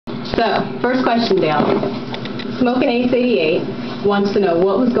So, first question, Dale. Smoking Ace 88 wants to know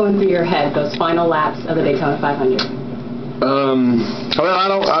what was going through your head those final laps of the Daytona 500. Well,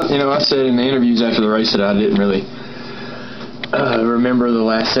 I said in the interviews after the race that I didn't really remember the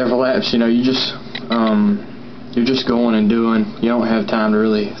last several laps. You're just going and doing. You don't have time to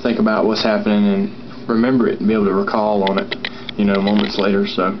really think about what's happening and remember it and be able to recall on it, moments later.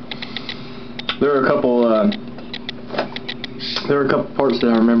 So there were a couple parts that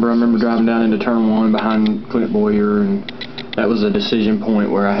I remember. I remember driving down into turn 1 behind Clint Boyer, and that was a decision point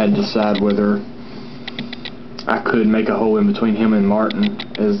where I had to decide whether I could make a hole in between him and Martin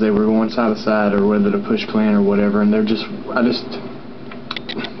as they were going side to side, or whether to push Clint or whatever. And I just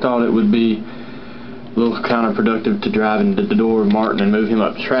thought it would be a little counterproductive to drive into the door of Martin and move him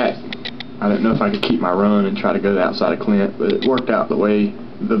up the track. I didn't know if I could keep my run and try to go outside of Clint, but it worked out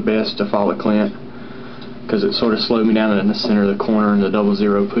the best to follow Clint, because it sort of slowed me down in the center of the corner, and the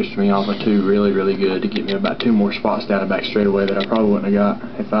 00 pushed me off of 2 really, really good to get me about 2 more spots down the back straightaway that I probably wouldn't have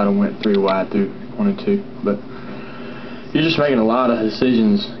got if I'd have went 3 wide through 1 and 2. But you're just making a lot of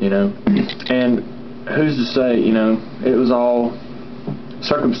decisions, and who's to say, it was all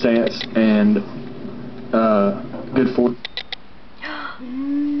circumstance and good fortune.